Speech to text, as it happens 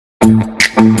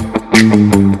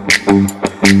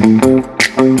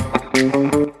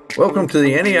Welcome to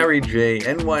the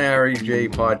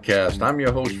NYREJ Podcast. I'm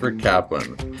your host, Rick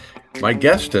Kaplan. My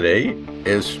guest today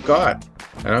is Scott,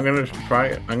 and I'm going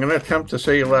to attempt to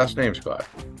say your last name, Scott.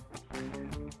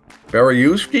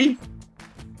 Baryyiewski?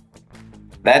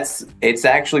 It's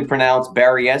actually pronounced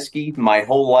Baryiewski. My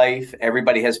whole life,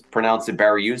 everybody has pronounced it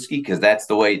Baryiewski because that's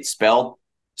the way it's spelled.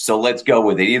 So let's go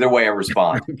with it. Either way, I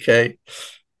respond. Okay.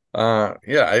 I'm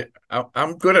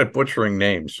good at butchering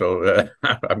names, so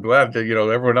I'm glad that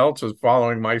everyone else is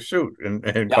following my suit.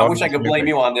 And I wish I could blame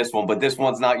you on this one, but this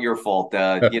one's not your fault.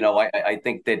 I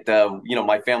think that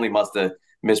my family must have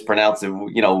mispronounced it.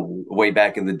 Way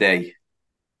back in the day.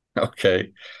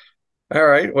 Okay. All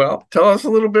right. Well, tell us a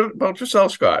little bit about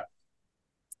yourself, Scott.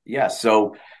 Yeah.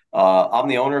 So I'm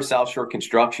the owner of South Shore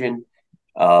Construction.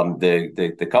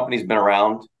 The company's been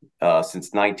around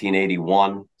since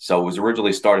 1981. So it was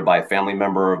originally started by a family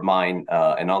member of mine,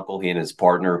 an uncle, he and his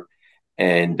partner.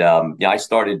 And I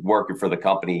started working for the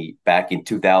company back in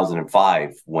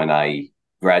 2005 when I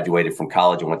graduated from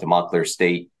college. I went to Montclair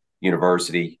State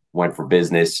University, went for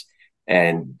business,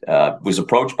 and was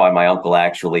approached by my uncle.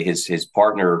 Actually, his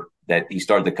partner that he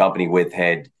started the company with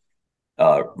had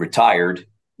retired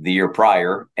the year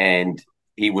prior, and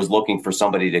he was looking for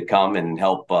somebody to come and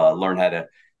help learn how to,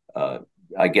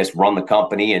 run the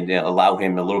company and allow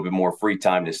him a little bit more free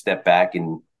time to step back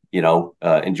and,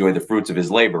 enjoy the fruits of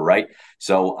his labor. Right.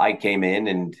 So I came in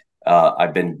and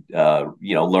I've been,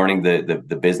 learning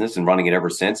the business and running it ever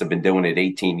since. I've been doing it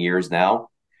 18 years now.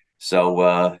 So,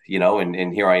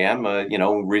 and here I am,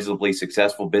 reasonably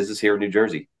successful business here in New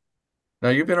Jersey. Now,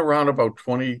 you've been around about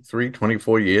 23,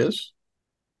 24 years?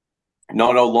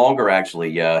 No longer,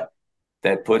 actually.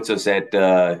 That puts us at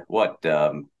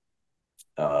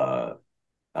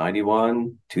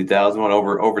 91, 2001,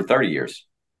 over 30 years.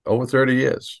 Over 30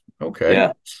 years. Okay.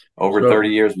 Yeah. Over 30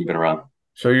 years we've been around.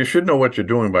 So you should know what you're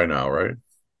doing by now, right?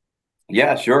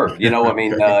 Yeah, sure. Okay.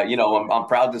 I'm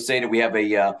proud to say that we have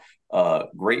a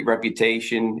great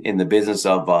reputation in the business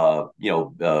of,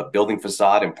 building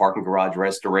facade and parking garage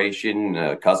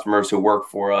restoration. Customers who work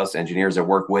for us, engineers that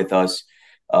work with us,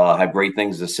 have great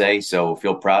things to say. So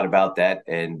feel proud about that.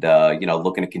 And,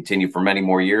 looking to continue for many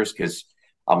more years because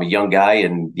I'm a young guy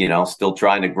and, still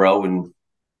trying to grow and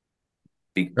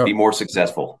be more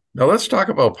successful. Now let's talk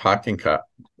about parking car.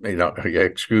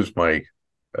 Excuse my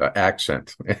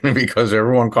accent because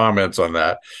everyone comments on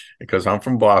that because I'm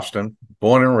from Boston,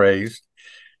 born and raised.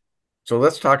 So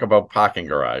let's talk about parking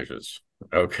garages.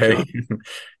 Okay.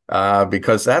 Sure.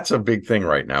 Because that's a big thing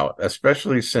right now,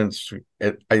 especially since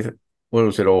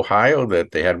Ohio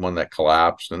that they had one that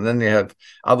collapsed, and then they have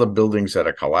other buildings that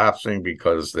are collapsing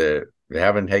because they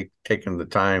haven't taken the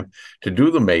time to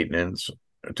do the maintenance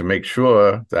to make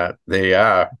sure that they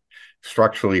are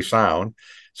structurally sound.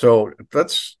 So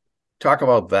let's talk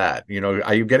about that.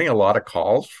 Are you getting a lot of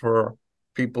calls for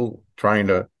people trying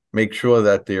to make sure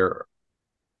that their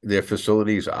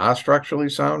facilities are structurally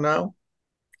sound now?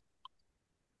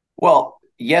 Well,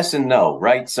 yes and no,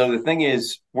 right? So the thing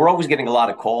is, we're always getting a lot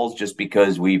of calls just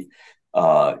because we've,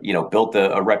 built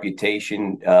a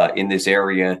reputation in this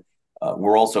area.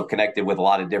 We're also connected with a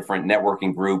lot of different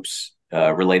networking groups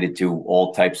related to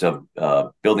all types of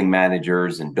building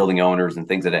managers and building owners and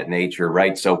things of that nature,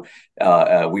 right? So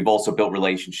we've also built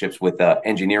relationships with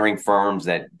engineering firms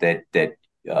that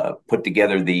put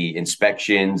together the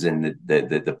inspections and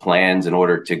the plans in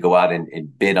order to go out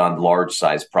and bid on large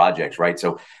size projects, right?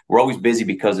 So we're always busy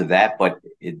because of that. But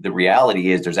the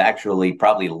reality is there's actually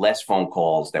probably less phone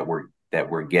calls that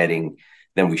we're getting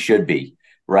than we should be,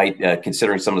 right?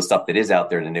 Considering some of the stuff that is out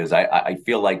there in the news. I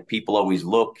feel like people always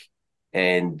look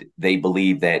and they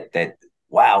believe that,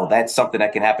 wow, that's something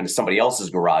that can happen to somebody else's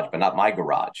garage, but not my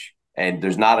garage. And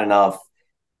there's not enough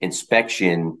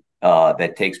inspection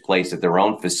that takes place at their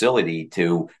own facility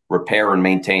to repair and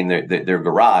maintain their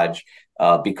garage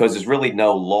because there's really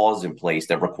no laws in place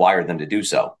that require them to do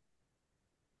so.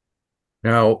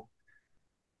 Now,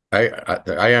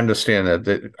 I understand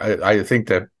that I think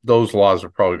that those laws are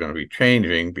probably going to be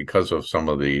changing because of some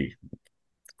of the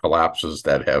collapses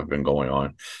that have been going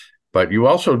on. But you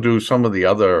also do some of the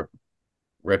other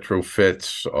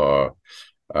retrofits or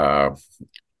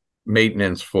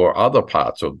maintenance for other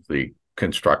parts of the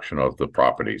construction of the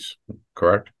properties,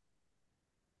 correct?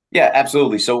 Yeah,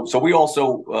 absolutely. So we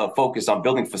also focus on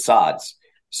building facades.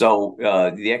 So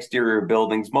the exterior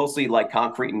buildings, mostly like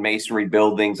concrete and masonry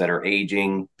buildings that are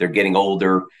aging, they're getting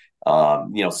older.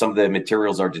 Some of the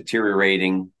materials are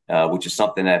deteriorating, which is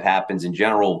something that happens in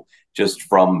general just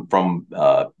from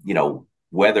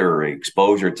weather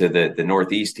exposure to the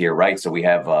Northeast here, right? So we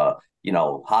have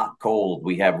hot, cold,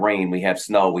 we have rain, we have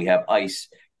snow, we have ice.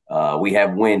 we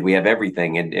have wind, we have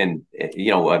everything, and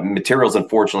materials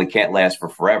unfortunately can't last for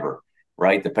forever,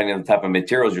 right? Depending on the type of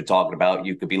materials you're talking about,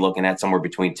 you could be looking at somewhere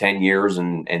between 10 years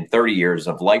and 30 years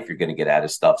of life you're going to get out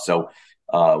of stuff. So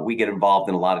we get involved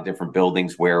in a lot of different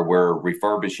buildings where we're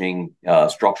refurbishing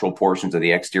structural portions of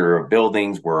the exterior of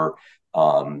buildings. We're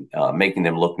making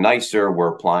them look nicer.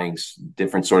 We're applying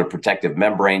different sort of protective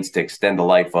membranes to extend the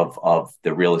life of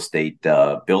the real estate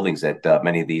buildings that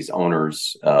many of these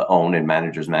owners own and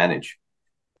managers manage.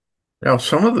 Now,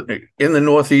 in the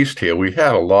Northeast here, we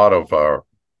had a lot of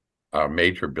our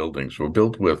major buildings were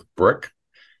built with brick.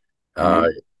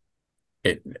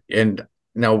 Mm-hmm. And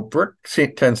now brick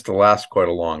tends to last quite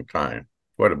a long time,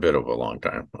 quite a bit of a long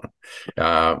time.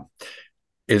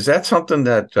 Is that something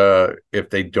that if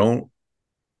they don't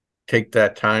take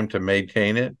that time to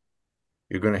maintain it,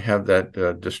 you're going to have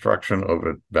that destruction of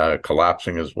it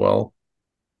collapsing as well?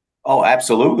 Oh,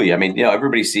 absolutely. I mean,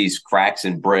 everybody sees cracks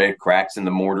in brick, cracks in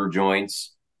the mortar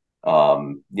joints.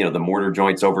 The mortar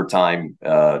joints over time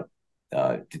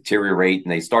deteriorate,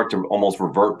 and they start to almost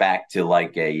revert back to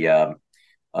like a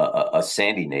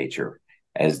sandy nature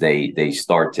as they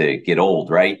start to get old,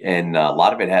 right? And a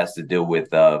lot of it has to do with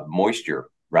moisture,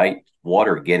 right?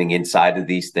 Water getting inside of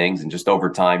these things, and just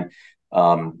over time,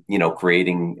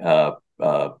 creating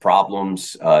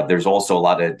problems. There's also a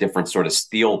lot of different sort of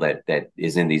steel that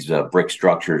is in these brick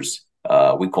structures.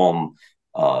 We call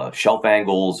them shelf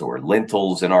angles or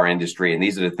lintels in our industry, and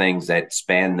these are the things that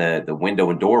span the window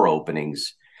and door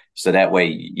openings. So that way,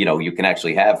 you can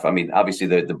actually have, obviously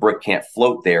the brick can't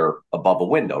float there above a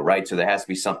window, right? So there has to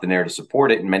be something there to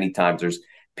support it. And many times there's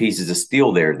pieces of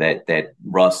steel there that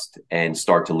rust and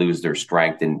start to lose their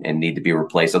strength and need to be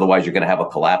replaced. Otherwise, you're going to have a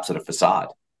collapse of the facade.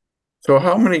 So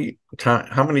how many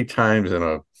times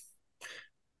in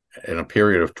a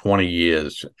period of 20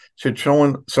 years should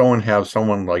someone have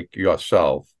someone like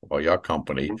yourself or your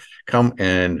company come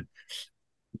and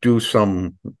do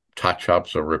some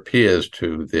touch-ups or repairs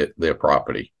to their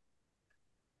property?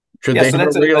 Should they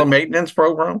have a regular maintenance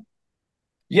program?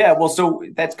 Yeah, well, so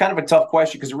that's kind of a tough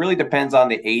question because it really depends on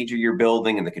the age of your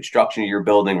building and the construction of your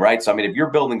building, right? So, if your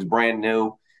building's brand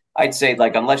new, I'd say,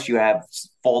 like, unless you have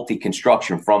faulty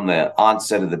construction from the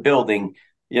onset of the building,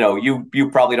 you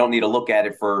probably don't need to look at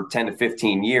it for 10 to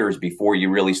 15 years before you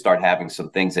really start having some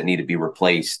things that need to be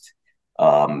replaced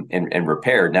and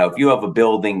repaired. Now, if you have a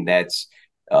building that's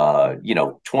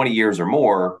 20 years or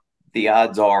more, the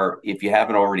odds are, if you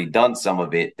haven't already done some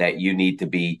of it, that you need to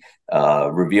be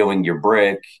reviewing your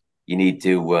brick. You need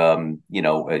to,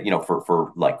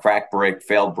 for like cracked brick,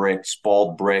 failed brick,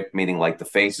 spalled brick, meaning like the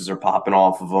faces are popping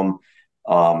off of them.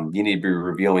 You need to be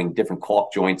reviewing different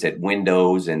caulk joints at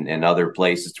windows and other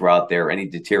places throughout there. Any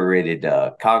deteriorated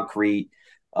concrete.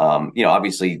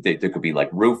 Obviously there could be like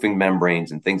roofing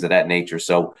membranes and things of that nature.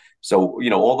 So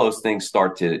all those things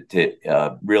start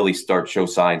to really start show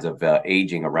signs of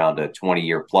aging around a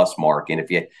 20-year plus mark. And if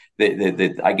you,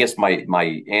 I guess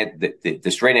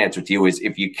the straight answer to you is,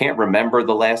 if you can't remember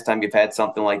the last time you've had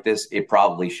something like this, it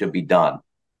probably should be done.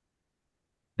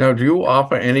 Now, do you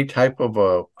offer any type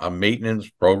of a maintenance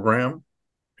program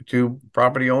to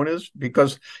property owners?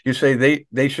 Because you say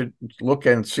they should look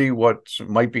and see what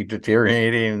might be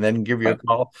deteriorating and then give you a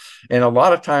call. And a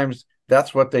lot of times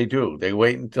that's what they do. They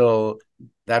wait until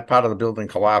that part of the building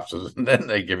collapses and then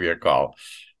they give you a call.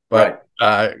 But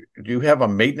do you have a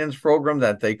maintenance program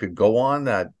that they could go on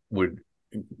that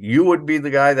you would be the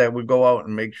guy that would go out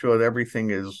and make sure that everything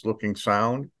is looking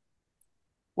sound?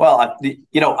 Well,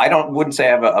 I wouldn't say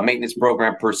I have a maintenance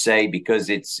program per se, because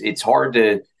it's hard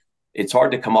to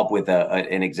come up with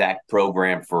an exact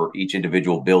program for each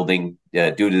individual building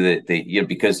due to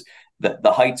because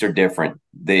the heights are different,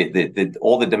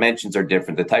 all the dimensions are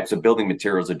different, the types of building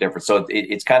materials are different. So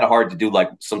it's kind of hard to do like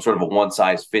some sort of a one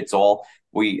size fits all.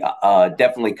 We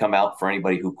definitely come out for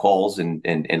anybody who calls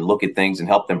and look at things and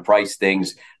help them price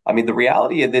things. The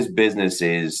reality of this business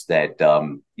is that,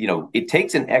 it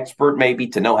takes an expert maybe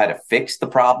to know how to fix the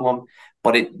problem,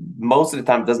 but most of the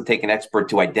time it doesn't take an expert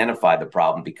to identify the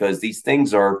problem, because these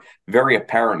things are very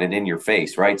apparent and in your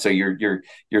face, right? So you're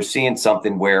seeing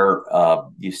something where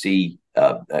you see,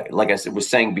 like I was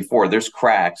saying before, there's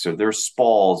cracks or there's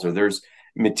spalls or there's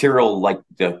material like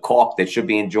the caulk that should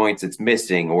be in joints that's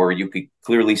missing, or you could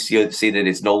clearly see that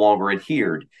it's no longer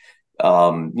adhered.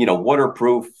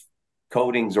 Waterproof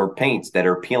coatings or paints that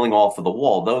are peeling off of the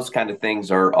wall. Those kind of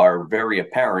things are very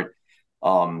apparent.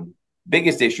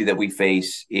 Biggest issue that we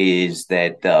face is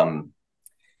that the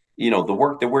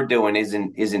work that we're doing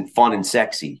isn't fun and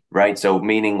sexy, right? So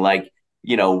meaning like,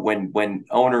 when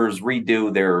owners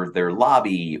redo their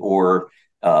lobby or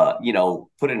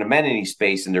put an amenity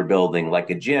space in their building, like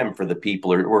a gym for the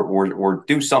people, or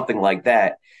do something like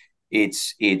that,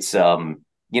 it's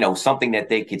something that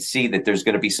they could see that there's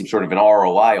going to be some sort of an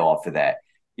ROI off of that.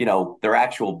 Their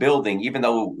actual building, even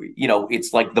though,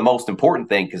 it's like the most important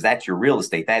thing because that's your real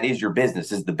estate. That is your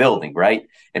business, is the building, right?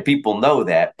 And people know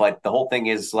that. But the whole thing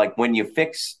is like when you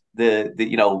fix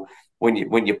when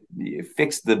you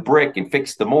fix the brick and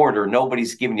fix the mortar,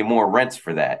 nobody's giving you more rents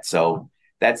for that. So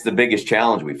that's the biggest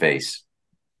challenge we face.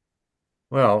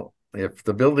 Well, if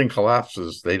the building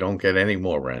collapses, they don't get any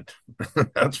more rent.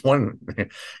 That's one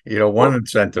Well,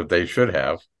 incentive they should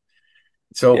have.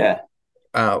 So, yeah.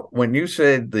 when you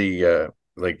said the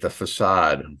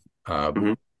facade, uh,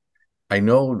 Mhm. I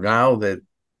know now that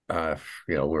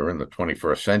we're in the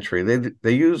 21st century.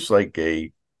 They use like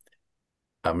a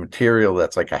material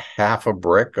that's like a half a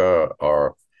brick,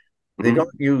 or they Mhm.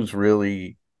 don't use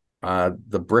really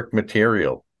the brick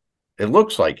material. It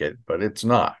looks like it, but it's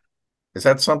not. Is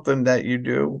that something that you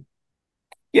do?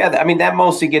 Yeah, I mean that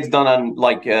mostly gets done on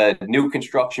like new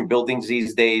construction buildings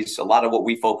these days. A lot of what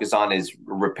we focus on is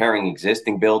repairing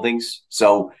existing buildings.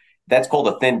 So that's called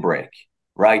a thin brick,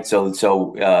 right?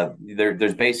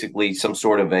 There's basically some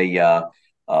sort of a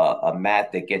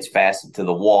mat that gets fastened to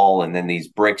the wall, and then these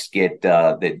bricks get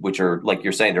which are like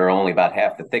you're saying, they're only about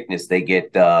half the thickness. They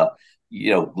get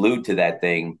glued to that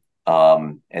thing,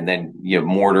 and then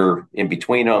mortar in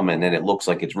between them, and then it looks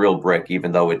like it's real brick,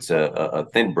 even though it's a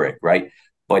thin brick, right?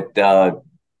 But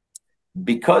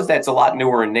because that's a lot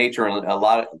newer in nature and a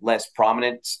lot less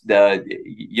prominent,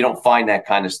 you don't find that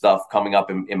kind of stuff coming up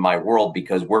in my world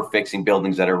because we're fixing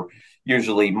buildings that are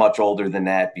usually much older than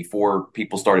that before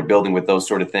people started building with those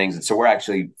sort of things. And so we're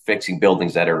actually fixing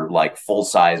buildings that are like full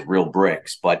size real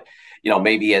bricks. But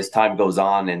maybe as time goes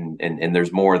on and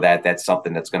there's more of that, that's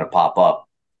something that's going to pop up.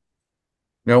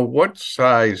 Now, what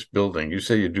size building? You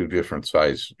say you do different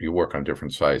size, you work on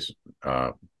different size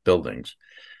buildings.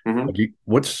 Mm-hmm.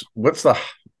 What's the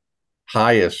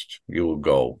highest you will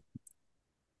go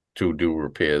to do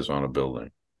repairs on a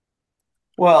building?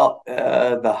 Well,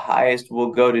 the highest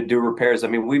we'll go to do repairs. I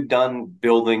mean, we've done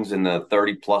buildings in the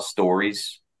 30 plus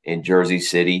stories in Jersey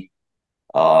City.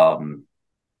 Um,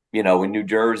 in New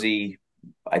Jersey,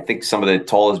 I think some of the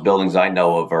tallest buildings I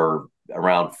know of are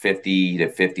around 50 to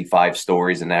 55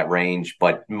 stories in that range,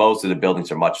 but most of the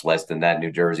buildings are much less than that in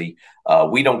New Jersey.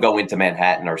 We don't go into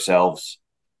Manhattan ourselves.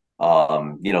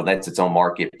 That's its own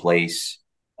marketplace.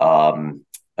 It's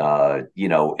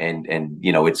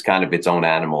kind of its own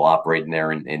animal operating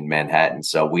there in Manhattan.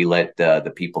 So we let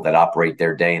the people that operate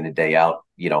there day in and day out,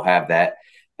 have that.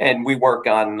 And we work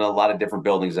on a lot of different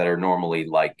buildings that are normally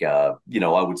like, I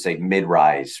would say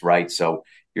mid-rise, right? So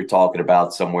you're talking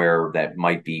about somewhere that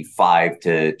might be 5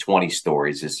 to 20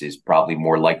 stories. This is probably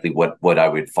more likely what I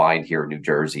would find here in New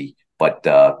Jersey. But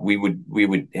we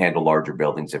would handle larger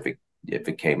buildings if it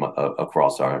came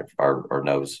across our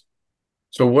nose.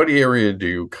 So, what area do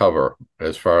you cover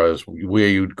as far as where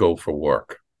you'd go for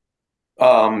work?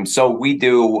 So we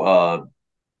do all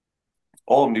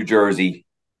of New Jersey.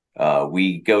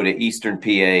 We go to Eastern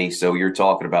PA, so you're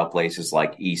talking about places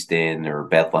like Easton or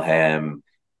Bethlehem,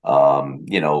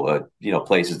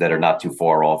 places that are not too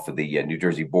far off of the New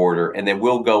Jersey border, and then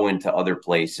we'll go into other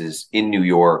places in New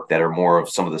York that are more of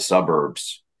some of the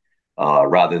suburbs,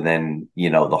 rather than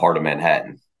the heart of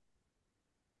Manhattan.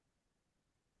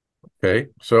 Okay.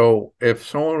 So, if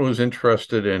someone was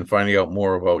interested in finding out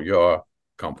more about your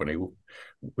company,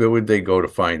 where would they go to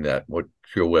find that? What's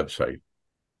your website?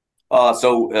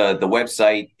 So the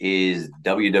website is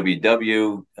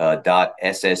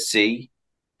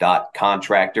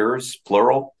www.ssc.contractors,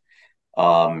 plural.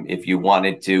 If you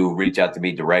wanted to reach out to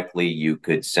me directly, you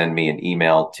could send me an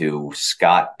email to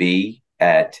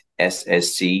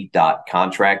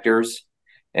scottb@ssc.contractors.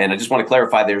 And I just want to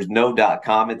clarify, there's no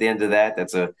 .com at the end of that.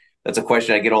 That's a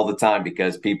question I get all the time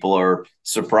because people are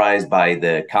surprised by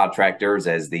the contractors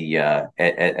as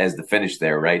the finish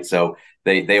there, right? So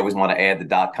they always want to add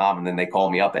the .com and then they call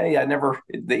me up. Hey,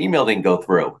 the email didn't go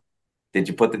through. Did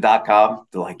you put the .com?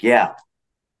 They're like, yeah.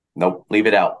 Nope, leave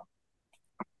it out.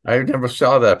 I never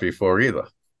saw that before either.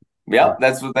 Yeah,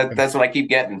 that's what I keep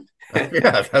getting.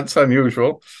 Yeah, that's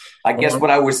unusual. I guess Um, when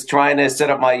I was trying to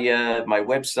set up my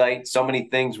website, so many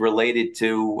things related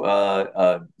to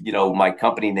my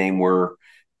company name were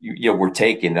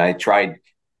taken. I tried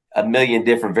a million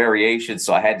different variations,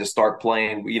 so I had to start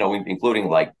playing, including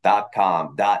like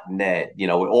 .com, .net,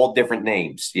 all different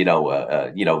names,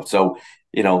 So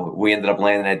we ended up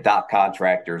landing at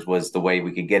 .contractors was the way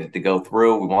we could get it to go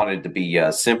through. We wanted it to be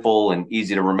simple and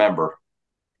easy to remember.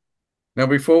 Now,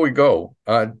 before we go,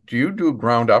 do you do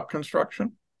ground up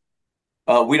construction?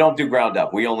 We don't do ground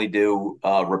up. We only do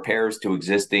repairs to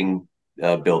existing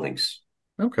buildings.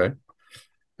 Okay.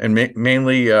 And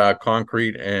mainly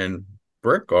concrete and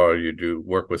brick, or you do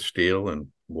work with steel and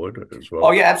wood as Oh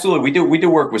well? yeah, absolutely. We do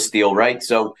work with steel, right?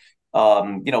 So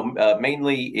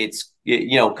mainly it's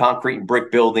concrete and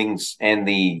brick buildings, and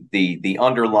the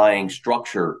underlying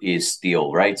structure is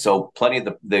steel, right? So plenty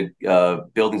of the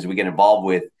buildings we get involved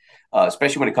with,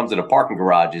 especially when it comes to the parking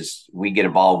garages, we get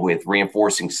involved with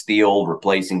reinforcing steel,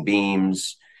 replacing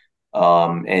beams,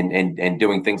 and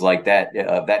doing things like that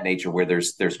of that nature, where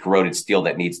there's corroded steel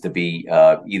that needs to be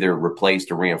either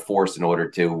replaced or reinforced in order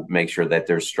to make sure that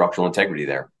there's structural integrity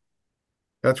there.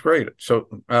 That's great. So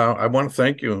I want to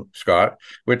thank you, Scott.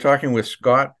 We're talking with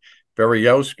Scott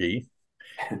Baryyiewski.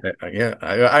 Yeah,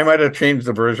 I might have changed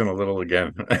the version a little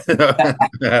again.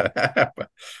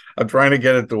 I'm trying to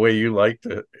get it the way you like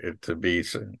it to be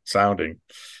sounding.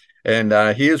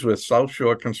 And he is with South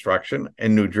Shore Construction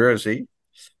in New Jersey.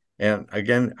 And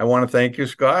again, I want to thank you,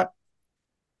 Scott.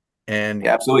 And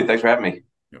Yeah, absolutely. Thanks for having me.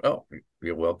 oh,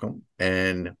 you're welcome.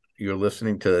 And you're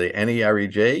listening to the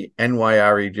NYREJ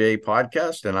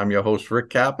podcast. And I'm your host, Rick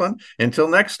Kaplan. Until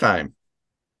next time.